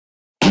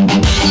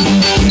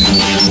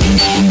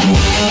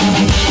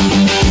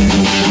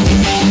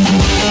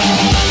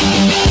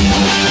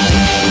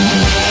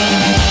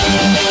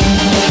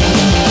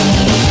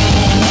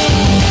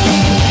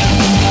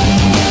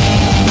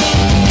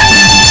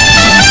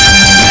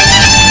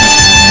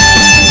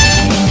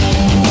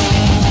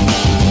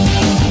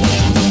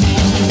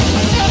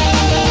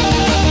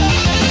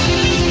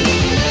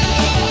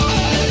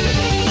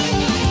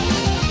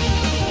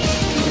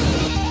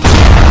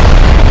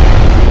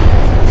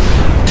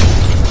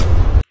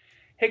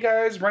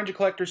guys, Ranger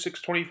Collector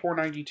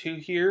 62492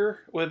 here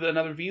with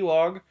another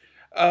vlog.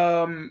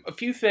 A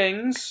few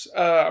things.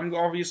 I'm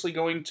obviously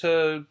going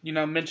to,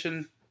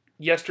 mention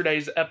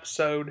yesterday's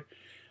episode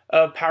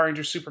of Power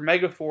Rangers Super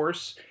Mega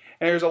Force.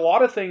 And there's a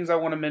lot of things I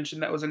want to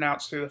mention that was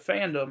announced through the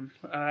fandom.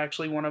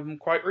 Actually, one of them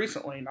quite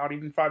recently, not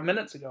even 5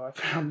 minutes ago, I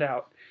found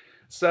out.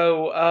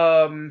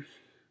 So,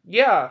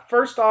 yeah,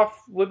 first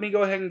off, let me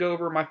go ahead and go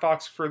over my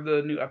thoughts for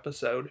the new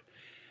episode.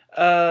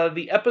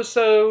 The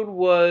episode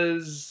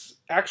was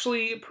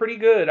actually pretty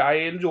good. I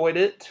enjoyed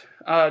it.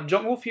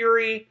 Jungle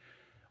Fury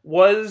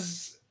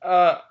was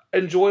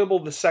enjoyable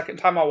the second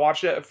time I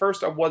watched it. At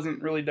first, I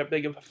wasn't really that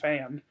big of a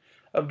fan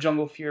of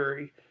Jungle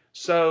Fury.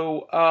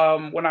 So,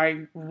 when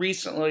I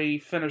recently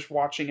finished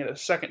watching it a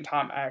second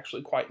time, I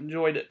actually quite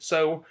enjoyed it.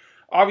 So,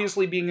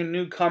 obviously being a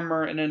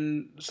newcomer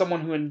and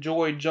someone who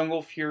enjoyed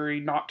Jungle Fury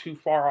not too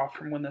far off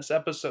from when this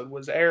episode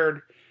was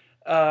aired,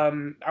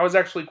 I was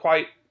actually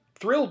quite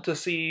thrilled to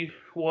see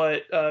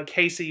what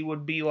Casey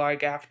would be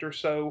like after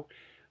so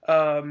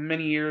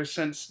many years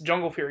since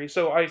Jungle Fury.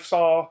 So I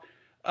saw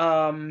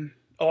a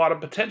lot of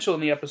potential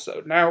in the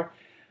episode. Now,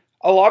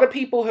 a lot of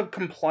people have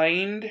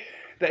complained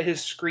that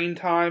his screen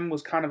time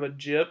was kind of a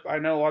jip. I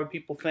know a lot of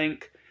people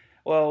think,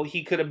 well,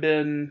 he could have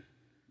been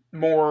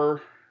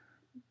more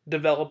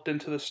developed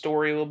into the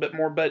story a little bit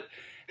more, but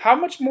how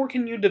much more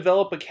can you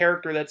develop a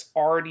character that's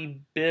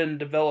already been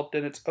developed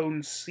in its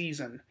own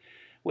season?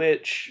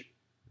 Which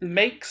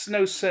makes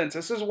no sense.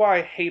 This is why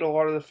I hate a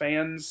lot of the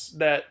fans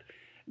that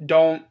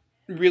don't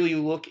really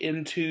look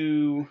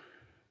into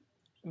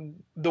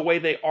the way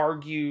they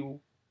argue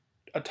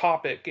a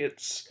topic.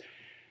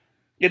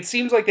 It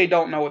seems like they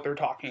don't know what they're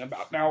talking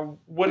about. Now,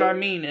 what I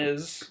mean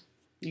is,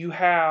 you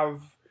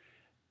have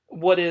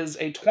what is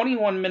a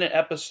 21-minute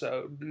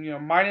episode,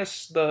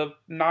 minus the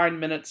 9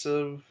 minutes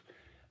of,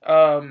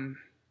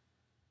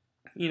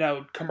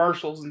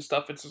 commercials and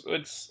stuff.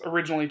 It's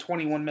originally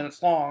 21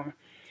 minutes long.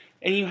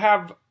 And you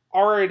have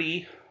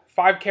already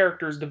 5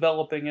 characters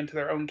developing into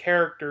their own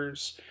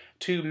characters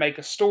to make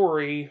a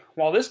story,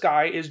 while this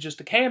guy is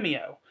just a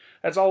cameo.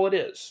 That's all it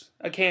is,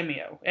 a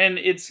cameo. And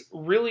it's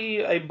really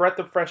a breath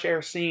of fresh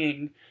air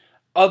seeing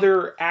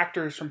other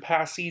actors from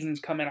past seasons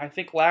come in. I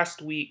think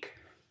last week,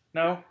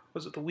 no,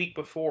 was it the week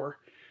before,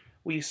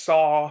 we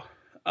saw,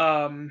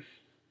 maybe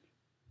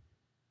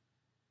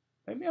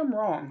I'm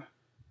wrong.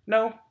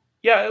 No,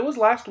 yeah, it was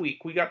last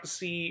week. We got to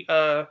see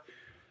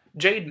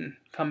Jaden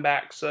come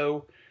back.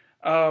 So,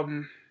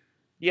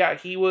 yeah,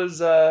 he was,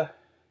 that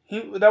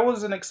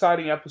was an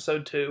exciting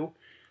episode too.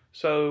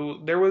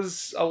 So there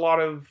was a lot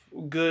of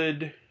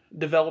good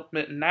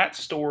development in that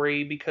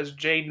story because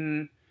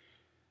Jaden,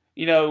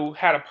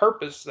 had a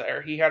purpose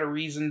there. He had a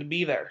reason to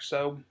be there.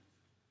 So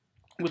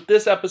with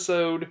this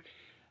episode,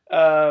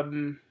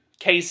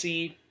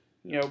 Casey,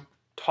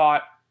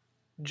 taught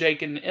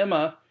Jake and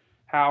Emma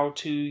how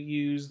to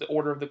use the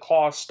Order of the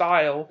Claw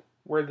style,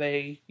 where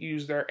they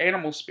use their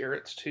animal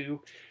spirits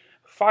to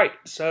fight.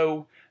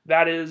 So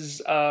that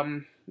is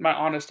my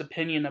honest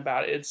opinion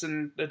about it. It's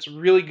a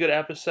really good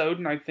episode,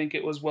 and I think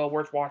it was well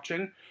worth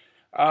watching.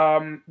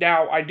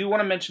 Now, I do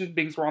want to mention,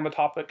 because we're on the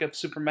topic of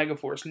Super Mega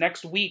Force,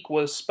 next week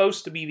was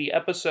supposed to be the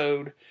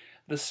episode,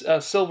 the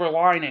Silver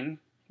Lining,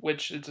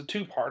 which is a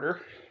 2-parter,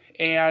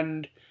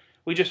 and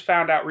we just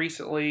found out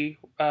recently,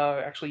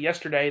 actually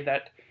yesterday,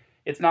 that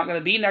it's not going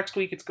to be next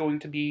week, it's going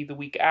to be the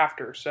week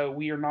after, so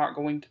we are not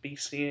going to be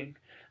seeing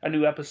a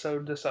new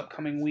episode this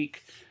upcoming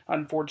week,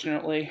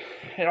 unfortunately.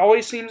 It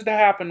always seems to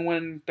happen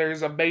when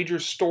there's a major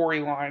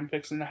storyline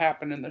fixing to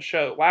happen in the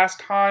show. Last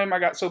time I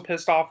got so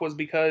pissed off was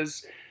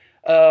because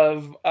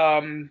of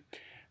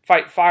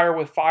Fight Fire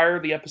with Fire,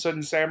 the episode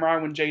in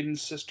Samurai when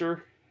Jaden's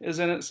sister is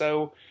in it,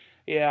 so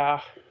yeah,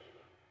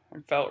 I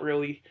felt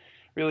really,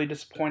 really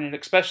disappointed,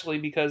 especially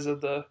because of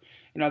the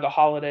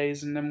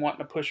holidays and them wanting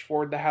to push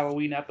forward the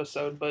Halloween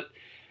episode. But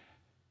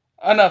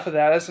enough of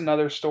that. That's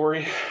another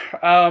story.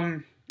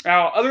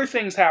 Now, other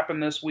things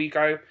happened this week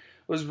I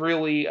was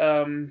really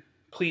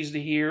pleased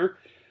to hear.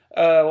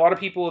 A lot of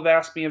people have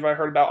asked me if I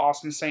heard about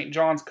Austin St.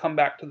 John's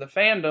comeback to the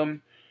fandom.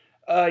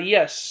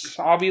 Yes,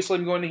 obviously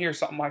I'm going to hear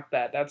something like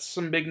that. That's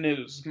some big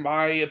news.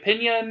 My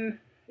opinion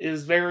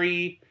is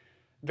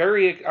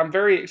I'm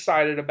very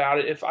excited about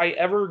it. If I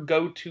ever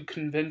go to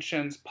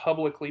conventions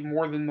publicly,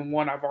 more than the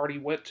one I've already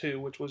went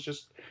to, which was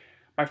just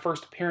my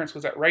first appearance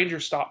was at Ranger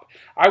Stop,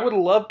 I would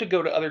love to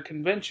go to other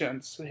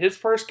conventions. His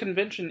first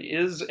convention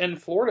is in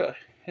Florida.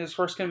 His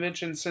first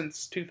convention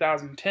since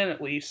 2010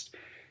 at least.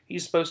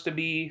 He's supposed to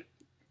be,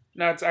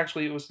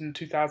 it was in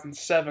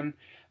 2007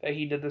 that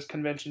he did this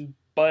convention,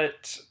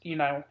 but,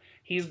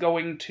 he's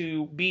going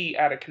to be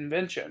at a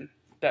convention.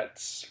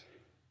 That's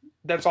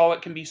all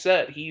that can be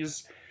said.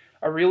 He's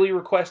a really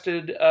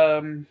requested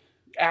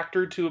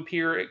actor to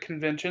appear at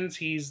conventions.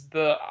 He's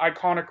the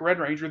iconic Red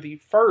Ranger, the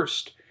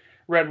first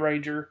Red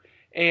Ranger,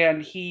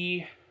 and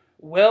he's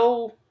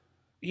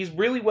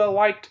really well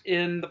liked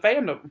in the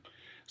fandom.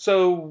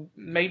 So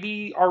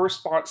maybe our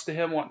response to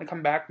him wanting to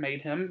come back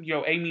made him.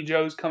 Amy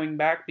Jo's coming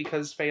back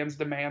because fans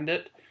demand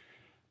it.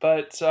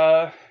 But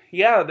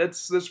yeah,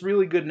 that's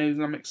really good news,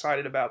 and I'm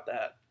excited about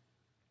that.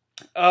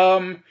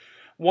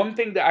 One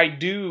thing that I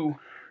do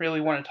really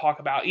want to talk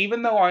about,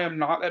 even though I am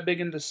not that big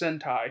into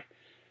Sentai,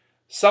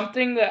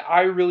 something that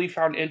I really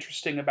found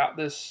interesting about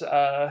this,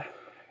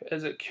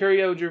 is it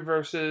Kyoryuger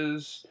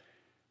versus,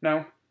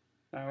 no,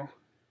 no,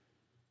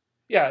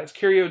 yeah, it's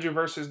Kyoryuger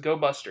versus Go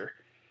Buster.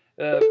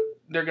 Uh,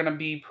 they're gonna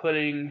be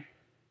putting,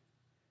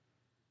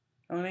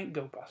 oh, it ain't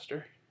Go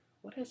Buster.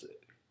 What is it?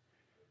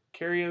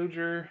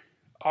 Kyoryuger,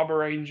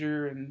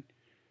 Abaranger, and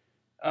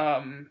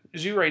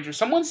Zyuranger.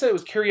 Someone said it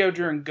was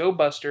Kyoryuger and Go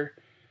Buster,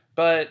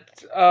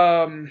 but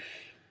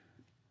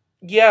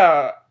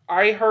yeah,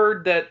 I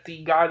heard that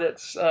the guy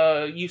that's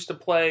used to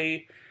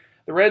play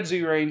the Red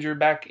Zyuranger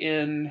back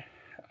when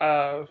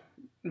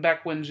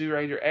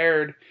Zyuranger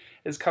aired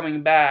is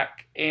coming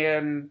back,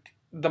 and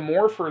the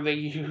morpher they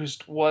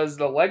used was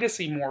the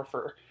Legacy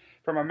morpher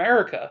from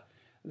America,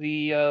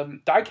 the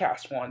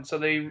diecast one. So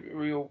they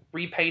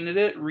repainted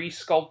it, not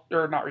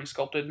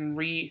resculpted,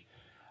 and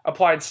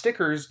applied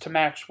stickers to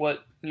match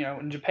what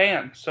in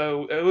Japan.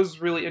 So it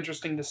was really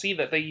interesting to see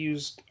that they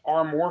used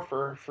our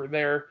morpher for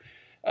their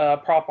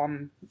prop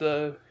on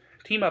the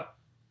team up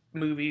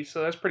movie.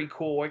 So that's pretty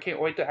cool. I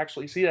can't wait to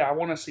actually see that. I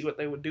want to see what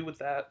they would do with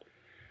that.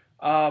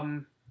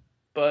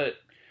 But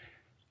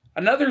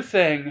another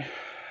thing,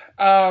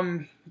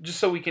 just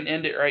so we can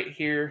end it right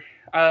here,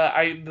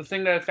 the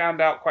thing that I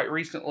found out quite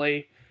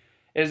recently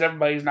is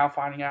everybody's now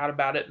finding out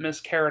about it.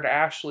 Miss Karen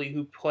Ashley,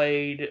 who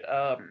played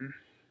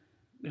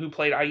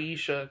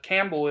Aisha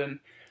Campbell in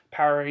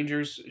Power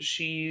Rangers,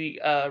 she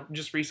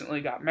just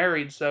recently got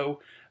married. So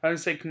I want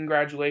to say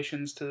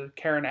congratulations to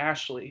Karen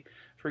Ashley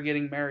for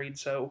getting married.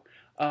 So,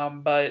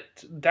 but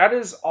that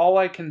is all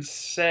I can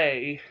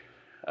say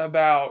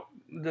about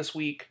this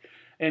week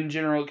in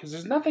general, because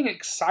there's nothing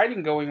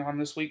exciting going on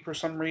this week for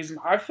some reason.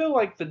 I feel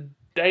like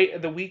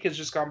the week has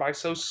just gone by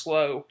so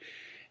slow.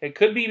 It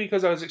could be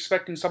because I was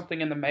expecting something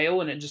in the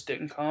mail and it just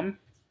didn't come.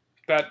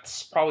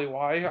 That's probably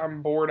why.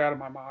 I'm bored out of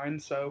my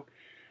mind. So,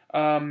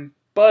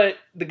 but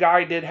the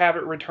guy did have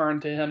it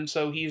returned to him,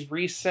 so he's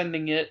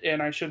resending it,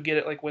 and I should get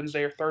it like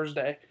Wednesday or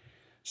Thursday.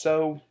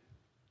 So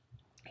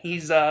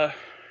he's yeah,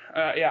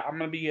 I'm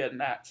gonna be getting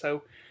that.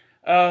 So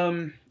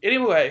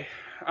anyway,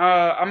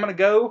 I'm gonna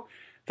go.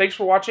 Thanks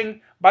for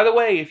watching. By the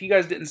way, if you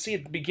guys didn't see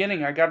at the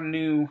beginning, I got a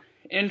new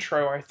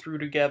intro I threw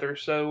together.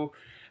 So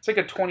it's like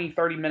a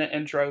 20-30 minute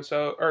intro,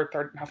 so, or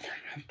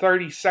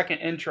 30-second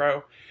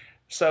intro.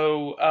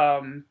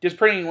 So it's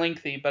pretty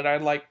lengthy, but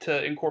I'd like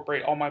to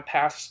incorporate all my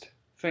past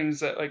things,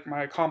 that like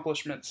my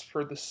accomplishments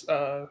for this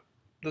the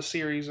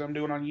series I'm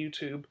doing on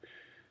YouTube.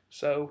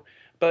 So,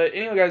 but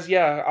anyway, guys,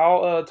 yeah,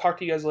 I'll talk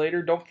to you guys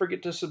later. Don't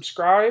forget to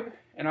subscribe,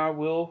 and I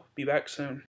will be back soon.